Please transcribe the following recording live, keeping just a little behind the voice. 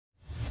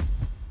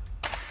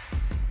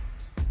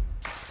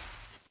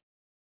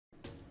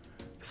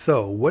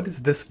So what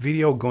is this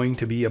video going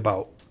to be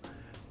about?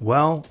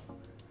 Well,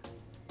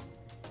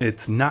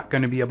 it's not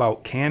going to be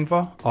about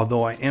Canva,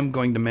 although I am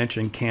going to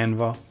mention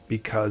Canva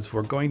because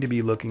we're going to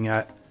be looking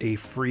at a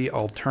free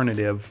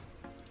alternative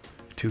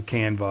to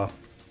Canva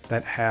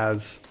that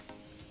has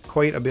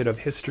quite a bit of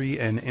history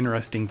and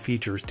interesting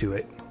features to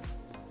it.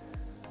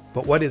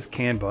 But what is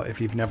Canva?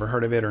 If you've never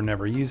heard of it or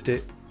never used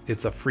it,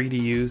 it's a free to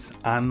use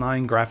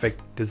online graphic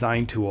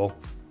design tool,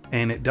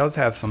 and it does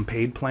have some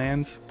paid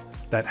plans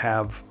that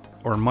have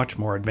or much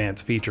more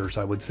advanced features,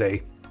 I would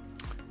say.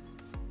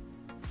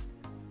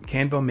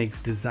 Canva makes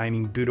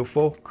designing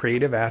beautiful,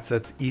 creative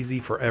assets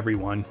easy for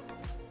everyone.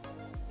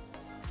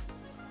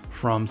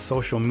 From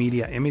social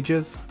media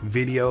images,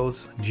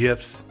 videos,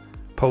 GIFs,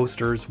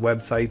 posters,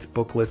 websites,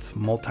 booklets,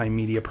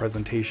 multimedia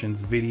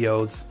presentations,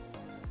 videos,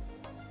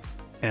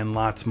 and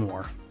lots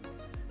more.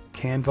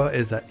 Canva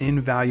is an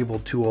invaluable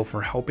tool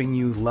for helping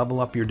you level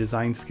up your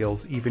design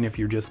skills even if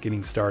you're just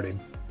getting started.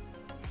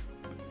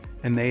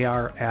 And they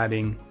are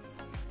adding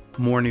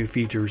more new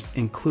features,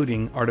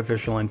 including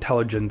artificial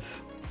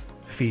intelligence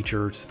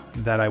features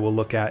that I will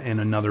look at in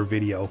another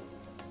video.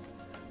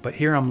 But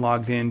here I'm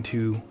logged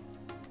into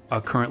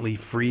a currently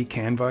free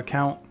Canva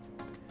account,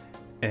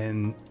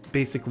 and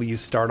basically you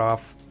start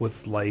off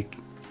with like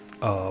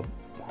a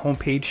home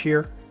page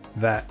here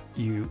that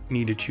you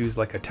need to choose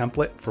like a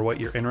template for what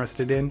you're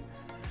interested in.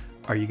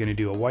 Are you going to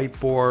do a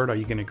whiteboard? Are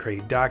you going to create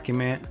a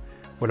document?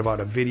 What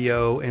about a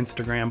video,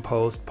 Instagram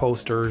post,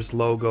 posters,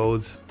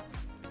 logos,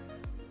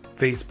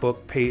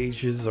 Facebook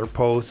pages or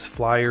posts,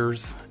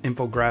 flyers,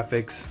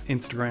 infographics,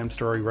 Instagram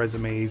story,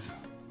 resumes,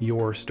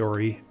 your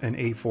story, an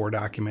A4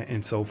 document,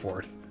 and so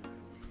forth.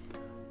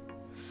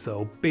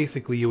 So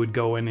basically you would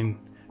go in and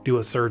do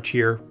a search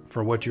here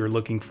for what you're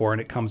looking for, and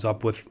it comes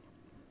up with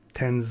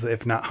tens,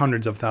 if not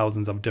hundreds of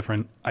thousands of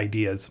different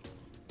ideas.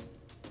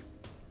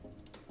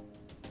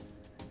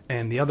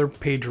 And the other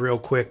page real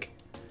quick,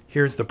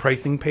 here's the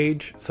pricing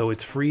page. So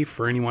it's free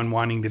for anyone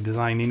wanting to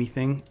design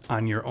anything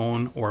on your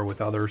own or with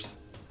others.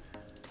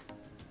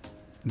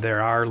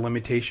 There are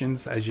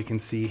limitations, as you can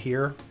see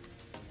here.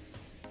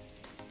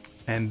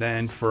 And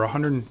then for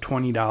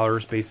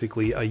 $120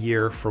 basically a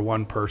year for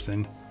one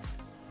person,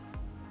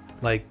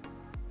 like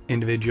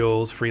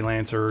individuals,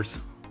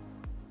 freelancers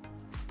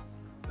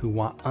who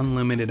want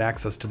unlimited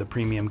access to the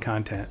premium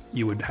content,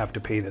 you would have to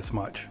pay this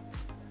much.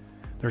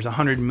 There's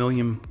 100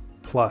 million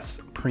plus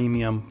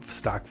premium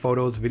stock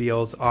photos,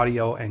 videos,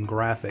 audio, and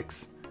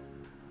graphics,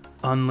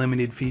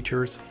 unlimited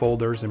features,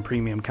 folders, and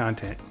premium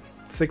content.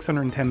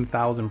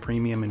 610,000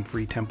 premium and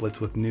free templates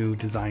with new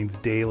designs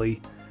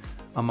daily,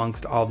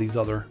 amongst all these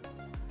other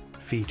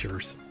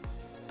features.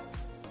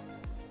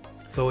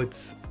 So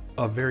it's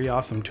a very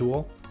awesome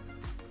tool,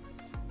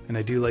 and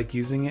I do like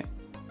using it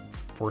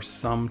for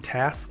some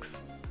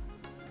tasks,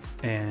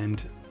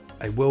 and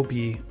I will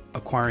be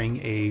acquiring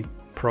a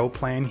pro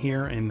plan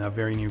here in the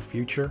very near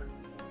future.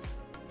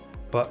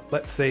 But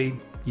let's say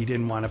you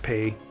didn't want to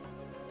pay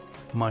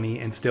money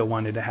and still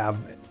wanted to have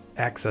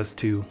access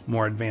to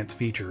more advanced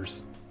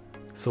features.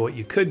 So what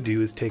you could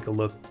do is take a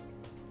look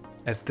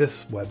at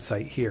this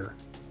website here.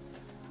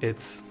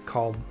 It's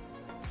called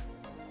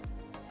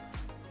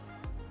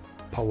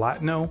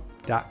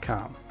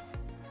Polotno.com,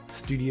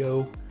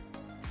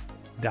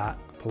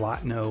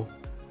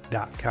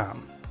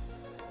 studio.polotno.com.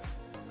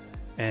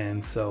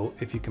 And so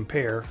if you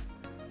compare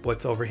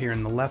what's over here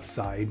in the left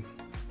side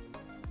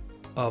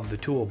of the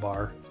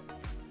toolbar,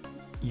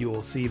 you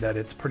will see that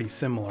it's pretty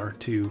similar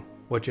to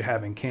what you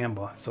have in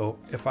Canva. So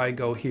if I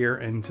go here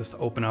and just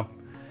open up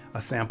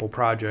a sample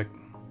project,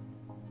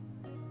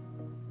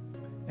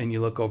 and you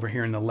look over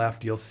here in the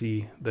left, you'll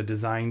see the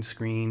design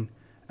screen,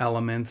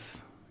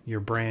 elements,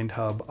 your brand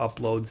hub,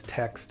 uploads,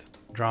 text,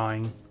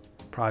 drawing,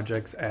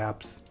 projects,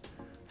 apps.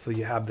 So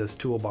you have this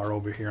toolbar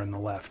over here on the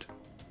left.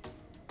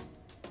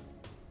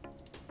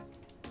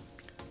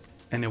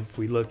 And if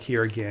we look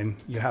here again,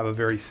 you have a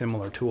very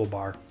similar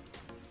toolbar.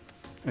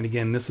 And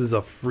again, this is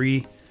a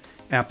free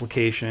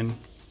application.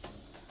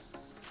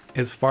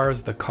 As far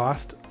as the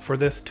cost for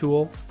this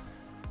tool,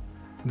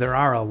 there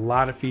are a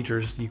lot of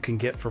features you can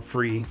get for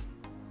free.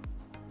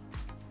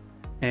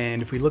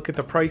 And if we look at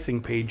the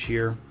pricing page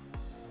here,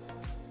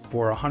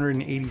 for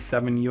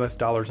 187 US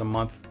dollars a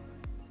month,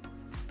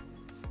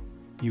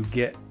 you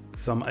get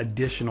some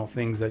additional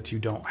things that you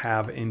don't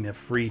have in the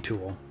free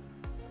tool.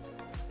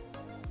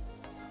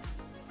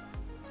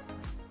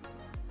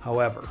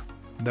 However,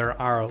 there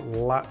are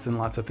lots and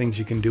lots of things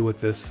you can do with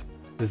this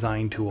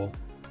design tool.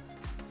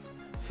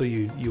 So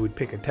you would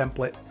pick a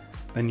template,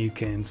 then you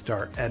can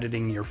start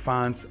editing your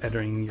fonts,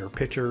 editing your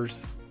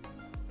pictures,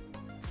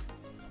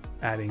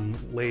 adding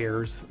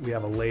layers. We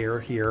have a layer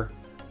here,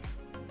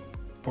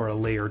 or a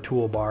layer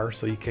toolbar,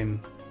 so you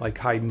can like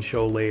hide and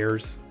show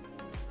layers,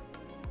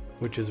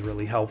 which is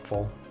really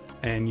helpful.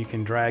 And you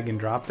can drag and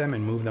drop them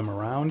and move them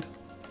around.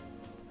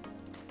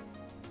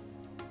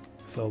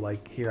 So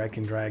like here I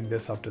can drag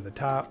this up to the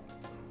top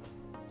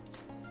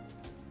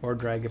or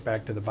drag it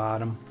back to the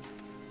bottom.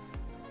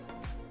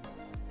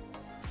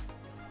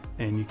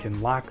 and you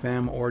can lock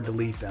them or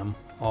delete them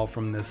all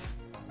from this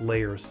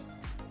layers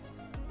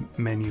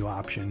menu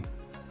option.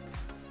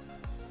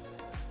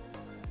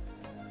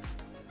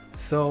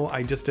 So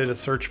I just did a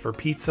search for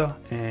pizza,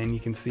 and you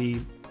can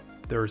see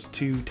there's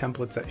 2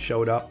 templates that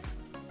showed up.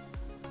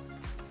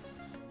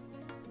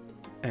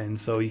 And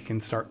so you can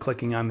start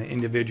clicking on the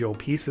individual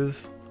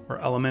pieces or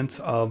elements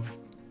of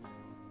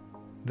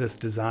this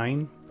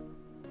design.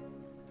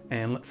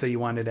 And let's say you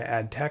wanted to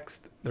add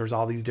text. There's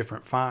all these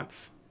different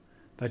fonts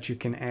that you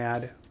can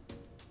add.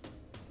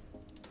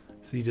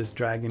 So you just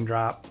drag and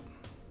drop.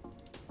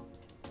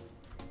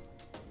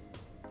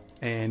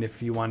 And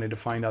if you wanted to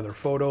find other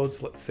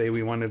photos, let's say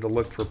we wanted to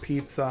look for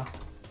pizza.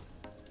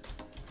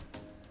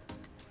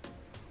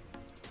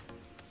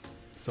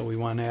 So we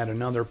want to add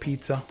another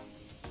pizza.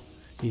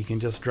 You can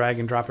just drag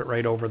and drop it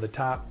right over the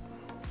top.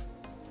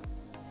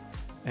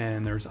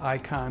 And there's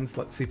icons.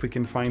 Let's see if we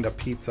can find a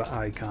pizza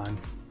icon.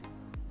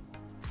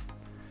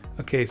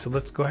 Okay, so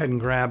let's go ahead and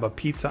grab a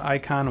pizza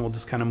icon, and we'll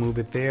just kind of move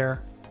it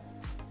there.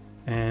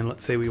 And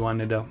let's say we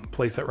wanted to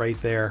place it right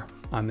there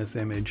on this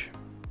image.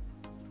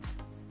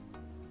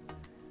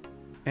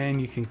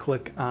 And you can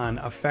click on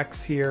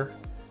effects here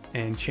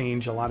and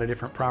change a lot of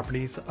different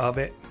properties of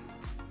it.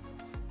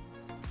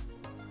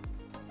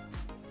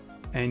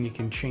 And you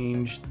can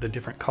change the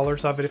different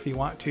colors of it if you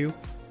want to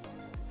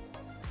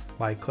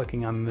by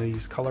clicking on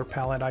these color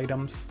palette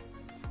items.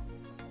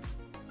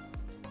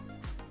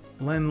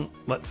 And then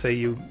let's say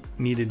you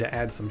needed to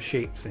add some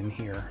shapes in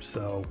here.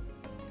 So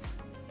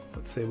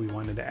let's say we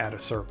wanted to add a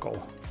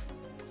circle.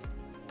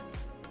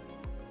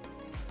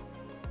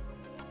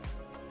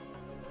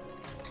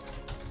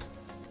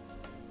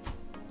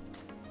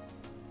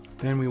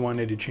 Then we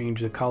wanted to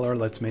change the color.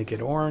 Let's make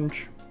it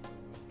orange.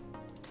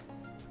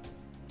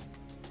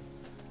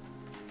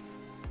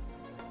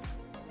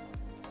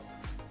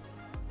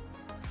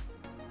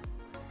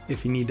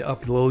 If you need to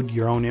upload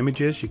your own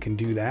images, you can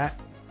do that.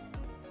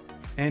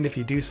 And if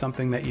you do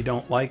something that you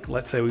don't like,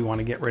 let's say we want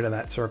to get rid of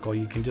that circle,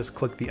 you can just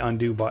click the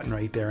undo button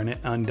right there, and it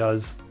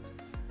undoes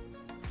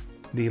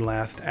the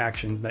last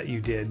actions that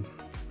you did.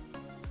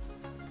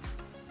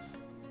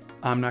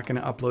 I'm not going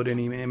to upload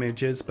any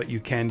images, but you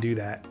can do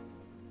that.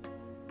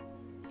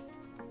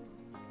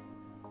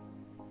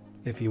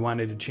 If you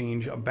wanted to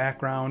change a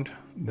background,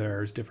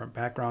 there's different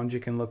backgrounds you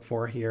can look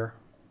for here.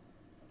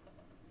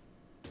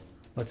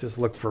 Let's just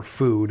look for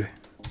food.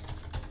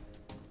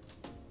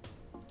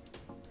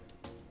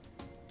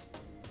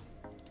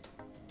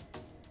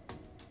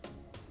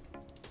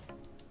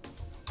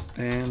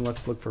 And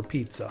let's look for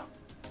pizza.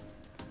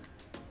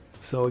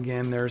 So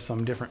again, there's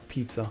some different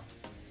pizza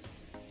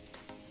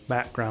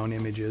background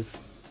images.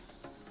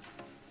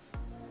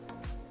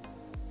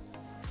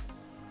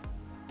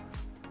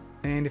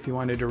 And if you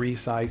wanted to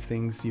resize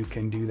things, you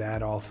can do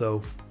that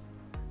also.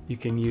 You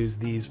can use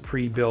these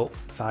pre-built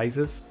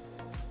sizes.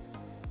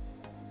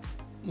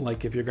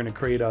 Like if you're going to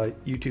create a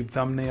YouTube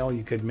thumbnail,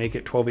 you could make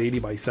it 1280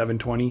 by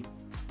 720.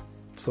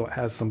 So it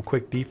has some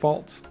quick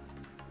defaults.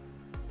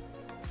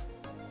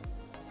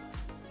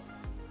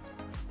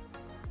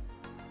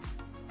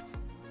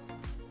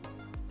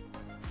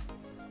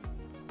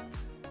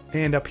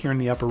 And up here in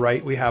the upper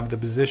right, we have the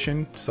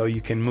position. So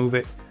you can move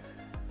it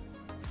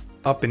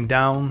up and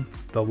down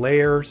the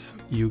layers.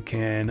 You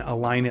can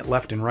align it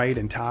left and right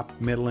and top,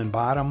 middle, and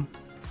bottom.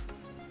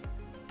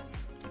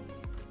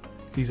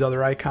 These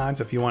other icons,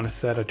 if you want to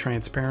set a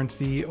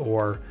transparency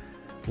or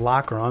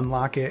lock or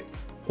unlock it,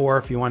 or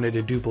if you wanted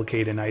to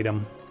duplicate an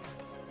item,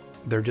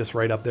 they're just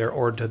right up there,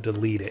 or to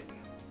delete it.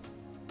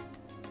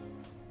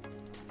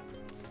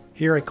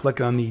 Here I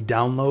click on the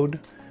download,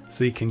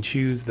 so you can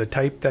choose the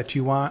type that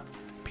you want,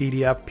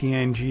 PDF,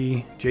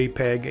 PNG,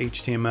 JPEG,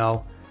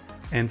 HTML,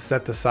 and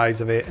set the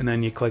size of it, and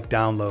then you click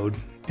download,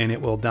 and it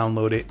will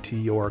download it to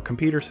your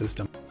computer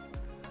system.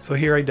 So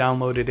here I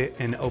downloaded it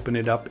and opened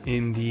it up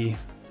in the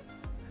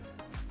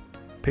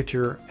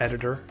picture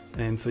editor,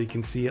 and so you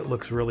can see it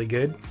looks really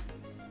good.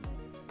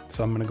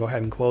 So I'm going to go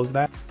ahead and close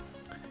that.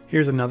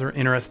 Here's another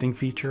interesting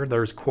feature.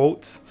 There's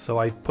quotes. So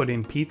I put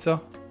in pizza,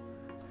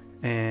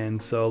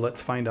 and so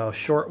let's find a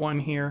short one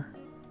here.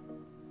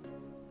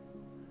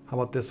 How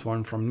about this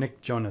one from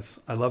Nick Jonas?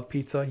 I love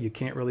pizza. You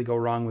can't really go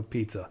wrong with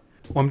pizza.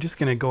 Well, I'm just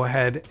going to go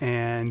ahead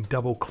and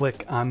double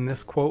click on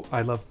this quote,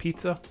 I love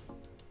pizza.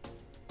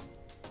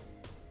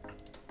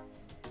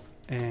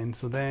 And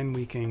so then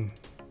we can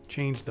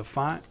change the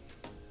font.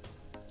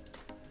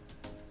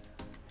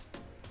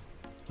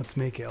 Let's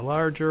make it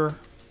larger.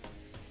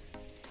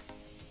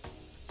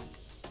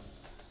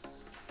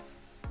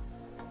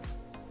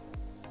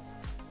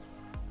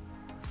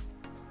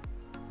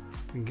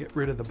 And get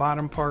rid of the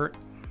bottom part.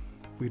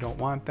 We don't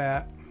want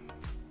that.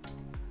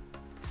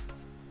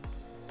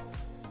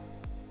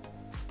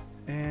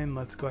 And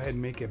let's go ahead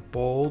and make it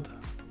bold.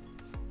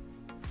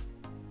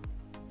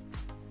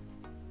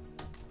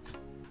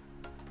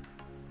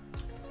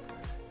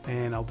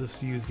 And I'll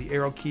just use the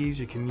arrow keys.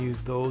 You can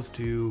use those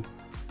to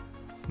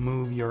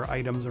move your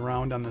items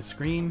around on the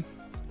screen.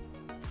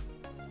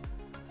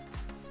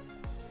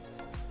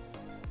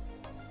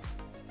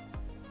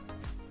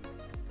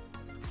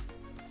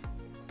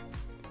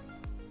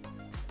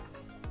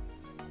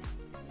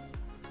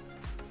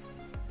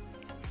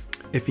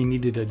 If you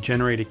needed to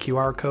generate a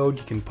QR code,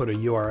 you can put a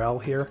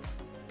URL here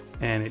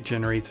and it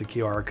generates a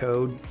QR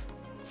code.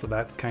 So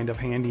that's kind of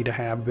handy to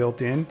have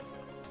built in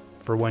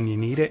for when you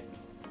need it.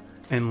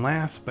 And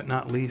last but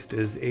not least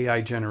is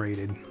AI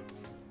generated.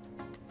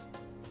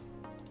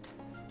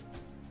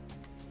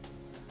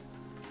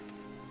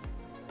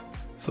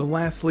 So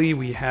lastly,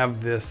 we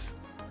have this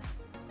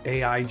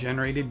AI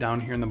generated down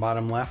here in the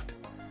bottom left.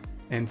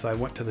 And so I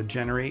went to the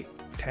generate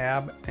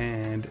tab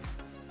and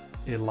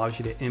it allows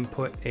you to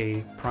input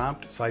a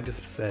prompt. So I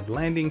just said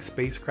landing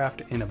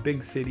spacecraft in a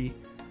big city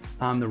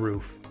on the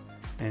roof.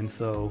 And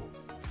so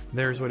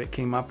there's what it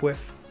came up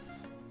with.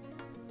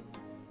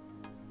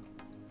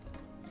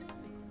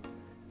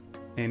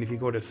 And if you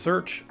go to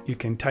search, you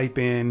can type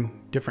in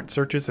different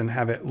searches and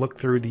have it look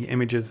through the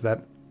images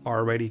that are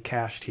already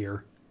cached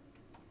here.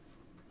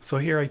 So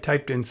here I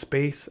typed in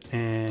space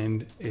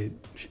and it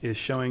is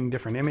showing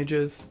different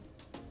images.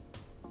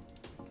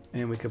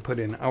 And we could put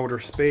in outer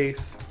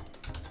space.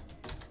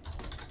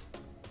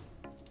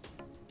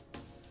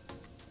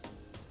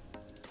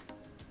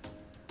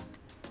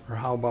 Or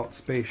how about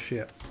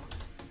spaceship?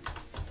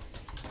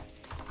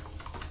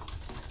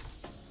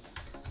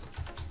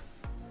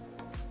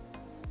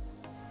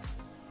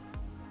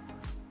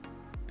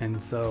 And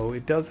so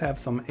it does have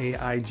some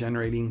AI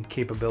generating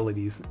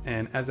capabilities.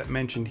 And as it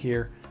mentioned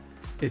here,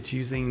 it's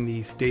using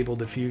the Stable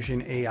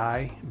Diffusion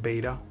AI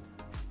beta.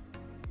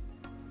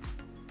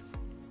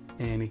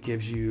 And it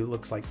gives you,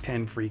 looks like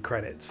 10 free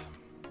credits.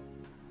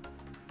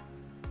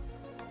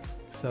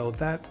 So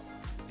that,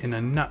 in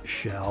a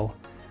nutshell,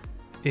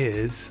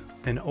 is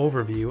an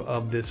overview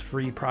of this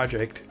free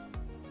project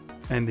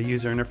and the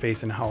user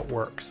interface and how it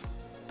works.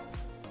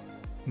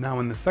 Now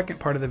in the second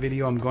part of the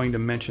video, I'm going to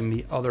mention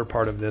the other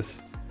part of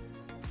this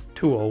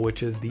tool,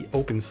 which is the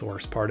open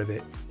source part of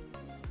it.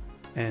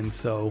 And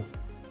so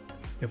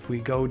if we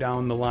go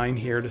down the line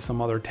here to some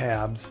other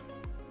tabs,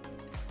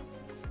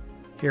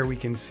 here we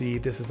can see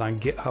this is on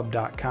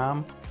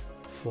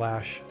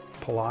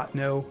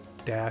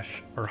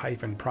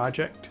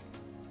github.com/Polotno-project.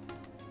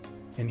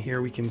 And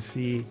here we can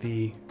see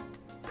the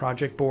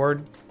project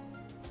board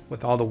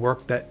with all the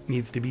work that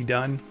needs to be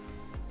done.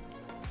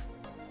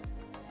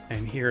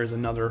 And here is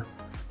another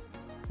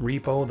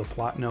repo, the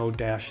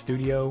Polotno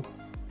Studio.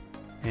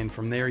 And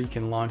from there you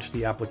can launch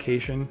the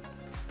application,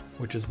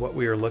 which is what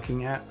we are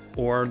looking at,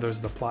 or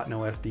there's the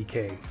Polotno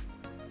SDK.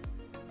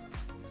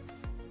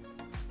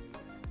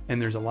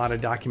 And there's a lot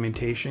of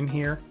documentation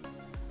here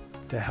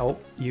to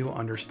help you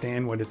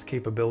understand what its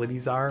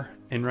capabilities are.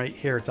 And right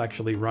here, it's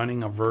actually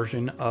running a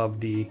version of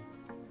the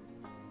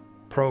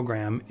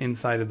program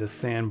inside of the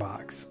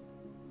sandbox.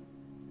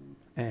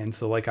 And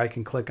so like I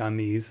can click on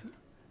these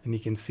and you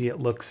can see it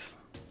looks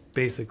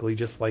basically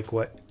just like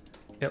what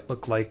it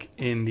looked like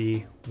in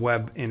the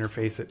web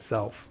interface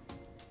itself.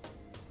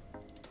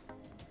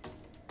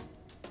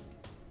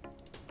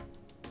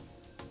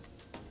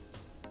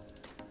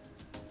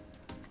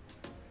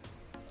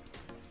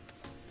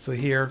 So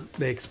here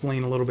they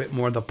explain a little bit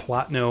more. The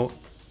Polotno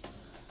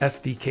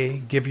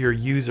SDK give your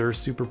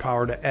users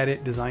superpower to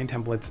edit design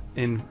templates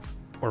in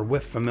or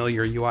with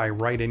familiar UI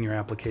right in your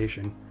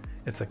application.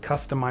 It's a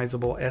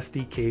customizable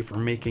SDK for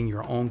making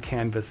your own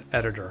canvas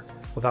editor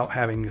without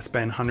having to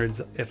spend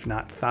hundreds, if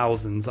not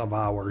thousands of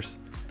hours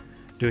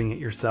doing it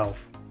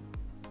yourself.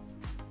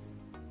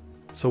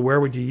 So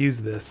where would you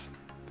use this?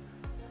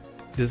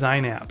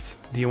 Design apps.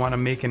 Do you want to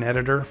make an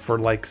editor for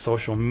like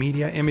social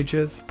media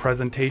images,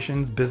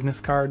 presentations, business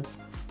cards?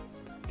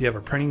 Do you have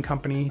a printing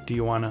company? Do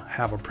you want to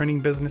have a printing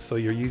business so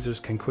your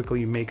users can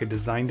quickly make a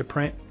design to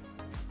print?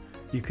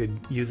 You could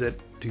use it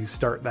to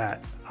start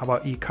that. How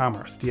about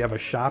e-commerce? Do you have a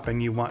shop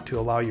and you want to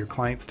allow your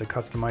clients to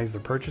customize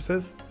their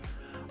purchases,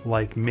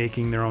 like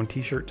making their own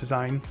t-shirt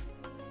design?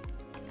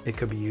 It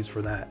could be used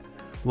for that.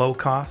 Low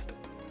cost.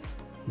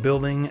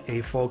 Building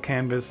a full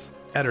canvas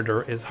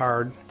editor is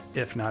hard,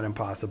 if not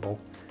impossible.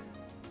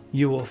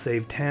 You will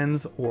save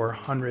tens or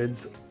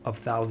hundreds of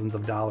thousands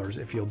of dollars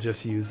if you'll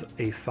just use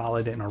a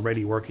solid and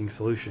already working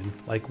solution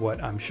like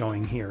what I'm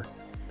showing here.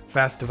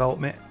 Fast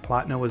development.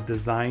 Polotno was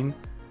designed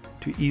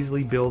to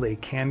easily build a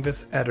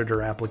canvas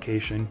editor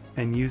application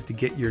and use to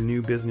get your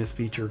new business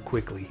feature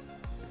quickly.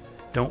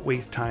 Don't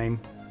waste time.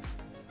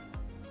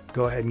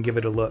 Go ahead and give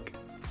it a look.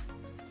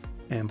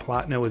 And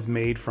Polotno is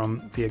made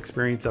from the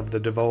experience of the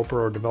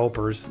developer or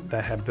developers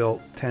that have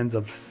built tens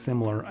of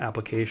similar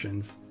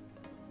applications.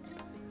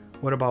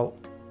 What about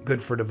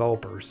good for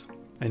developers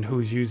and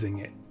who's using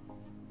it?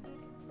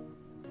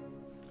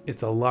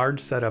 It's a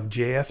large set of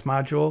JS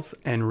modules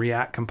and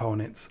React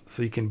components,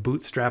 so you can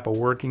bootstrap a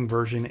working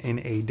version in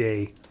a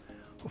day.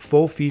 A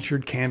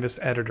full-featured canvas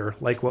editor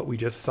like what we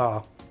just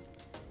saw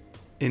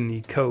in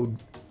the code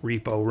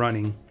repo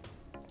running.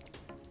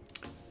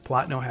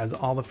 Polotno has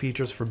all the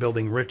features for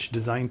building rich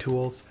design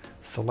tools,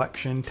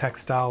 selection,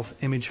 textiles,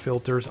 image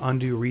filters,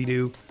 undo,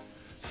 redo,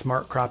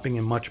 smart cropping,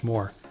 and much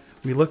more.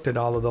 We looked at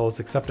all of those,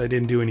 except I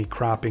didn't do any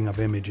cropping of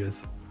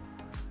images.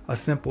 A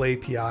simple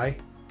API.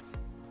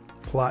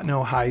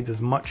 Polotno hides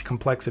as much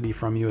complexity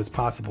from you as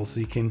possible so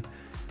you can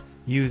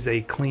use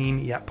a clean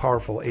yet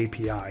powerful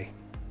API.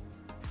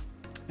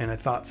 And I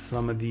thought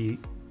some of the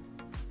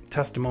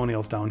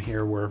testimonials down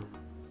here were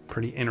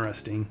pretty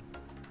interesting.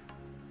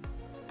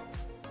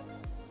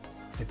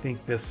 I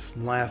think this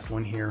last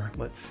one here,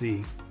 let's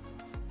see.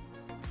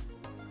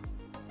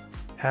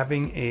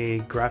 Having a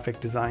graphic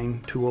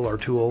design tool or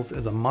tools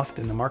is a must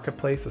in the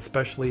marketplace,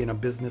 especially in a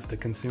business to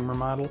consumer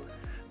model.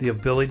 The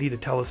ability to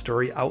tell a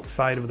story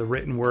outside of the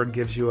written word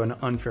gives you an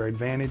unfair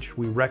advantage.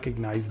 We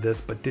recognize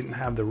this, but didn't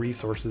have the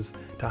resources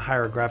to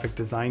hire a graphic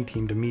design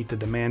team to meet the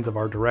demands of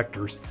our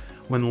directors.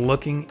 When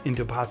looking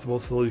into possible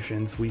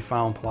solutions, we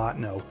found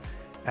Polotno.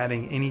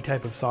 Adding any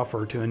type of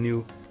software to a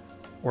new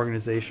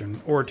organization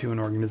or to an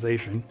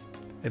organization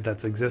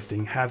that's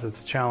existing has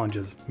its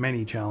challenges,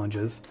 many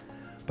challenges,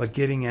 but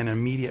getting an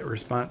immediate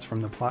response from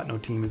the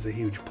Polotno team is a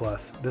huge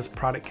plus. This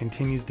product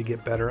continues to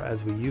get better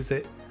as we use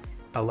it.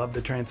 I love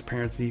the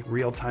transparency,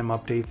 real-time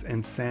updates,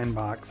 and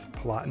sandbox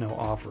Polotno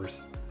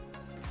offers.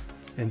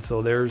 And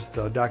so there's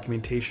the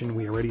documentation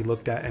we already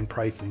looked at and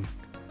pricing.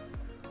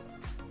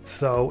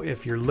 So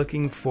if you're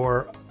looking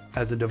for,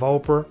 as a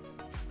developer,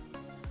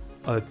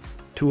 a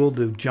tool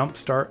to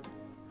jumpstart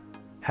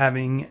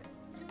having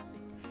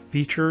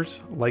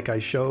features like I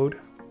showed,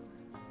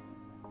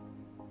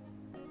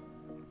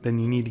 then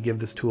you need to give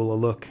this tool a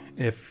look.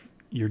 If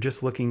you're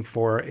just looking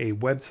for a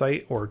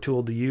website or a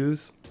tool to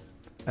use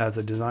as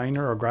a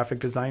designer or graphic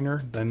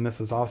designer, then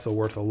this is also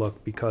worth a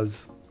look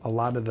because a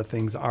lot of the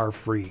things are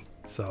free.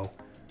 So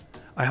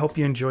I hope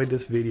you enjoyed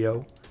this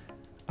video.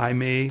 I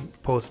may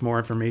post more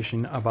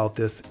information about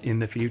this in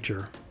the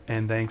future,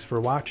 and thanks for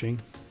watching.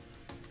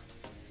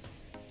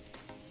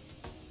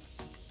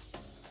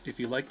 If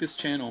you like this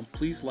channel,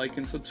 please like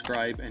and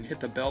subscribe and hit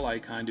the bell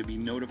icon to be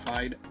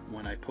notified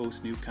when I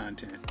post new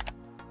content.